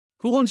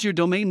Who owns your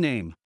domain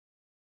name?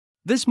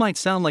 This might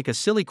sound like a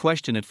silly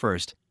question at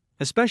first,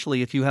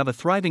 especially if you have a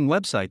thriving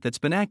website that's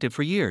been active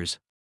for years.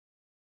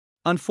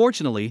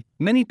 Unfortunately,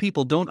 many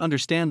people don't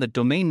understand that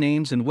domain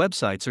names and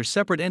websites are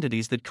separate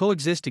entities that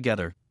coexist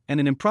together, and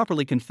an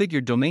improperly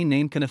configured domain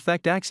name can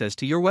affect access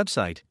to your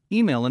website,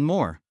 email, and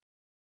more.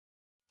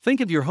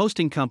 Think of your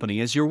hosting company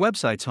as your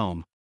website's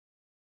home.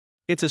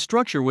 It's a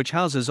structure which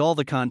houses all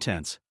the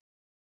contents.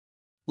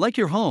 Like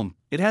your home,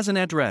 it has an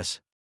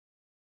address.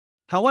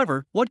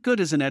 However, what good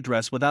is an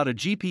address without a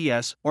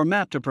GPS or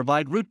map to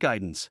provide route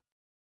guidance?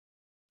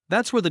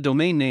 That's where the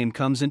domain name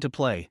comes into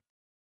play.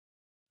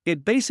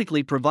 It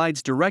basically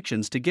provides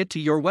directions to get to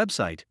your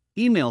website,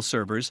 email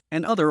servers,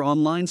 and other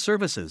online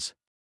services.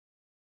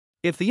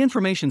 If the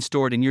information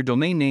stored in your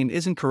domain name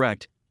isn't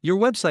correct, your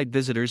website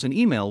visitors and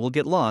email will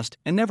get lost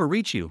and never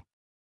reach you.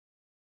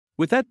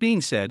 With that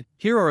being said,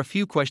 here are a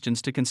few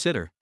questions to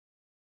consider.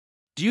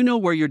 Do you know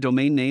where your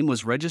domain name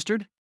was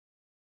registered?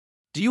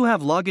 Do you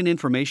have login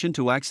information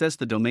to access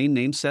the domain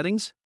name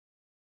settings?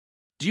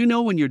 Do you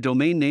know when your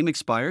domain name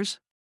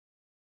expires?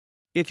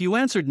 If you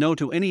answered no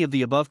to any of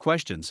the above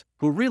questions,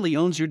 who really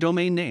owns your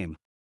domain name?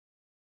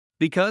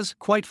 Because,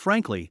 quite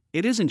frankly,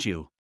 it isn't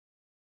you.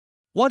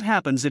 What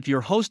happens if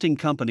your hosting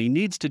company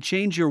needs to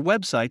change your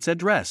website's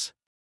address?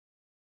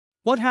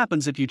 What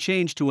happens if you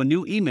change to a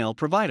new email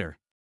provider?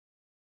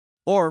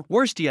 Or,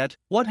 worst yet,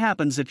 what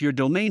happens if your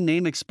domain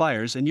name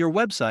expires and your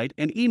website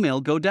and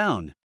email go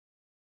down?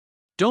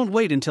 Don't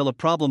wait until a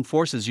problem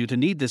forces you to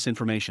need this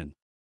information.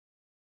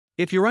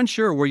 If you're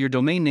unsure where your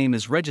domain name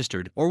is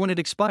registered or when it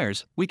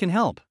expires, we can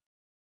help.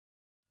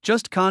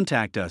 Just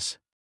contact us.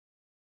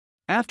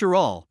 After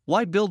all,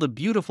 why build a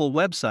beautiful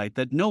website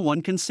that no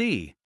one can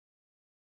see?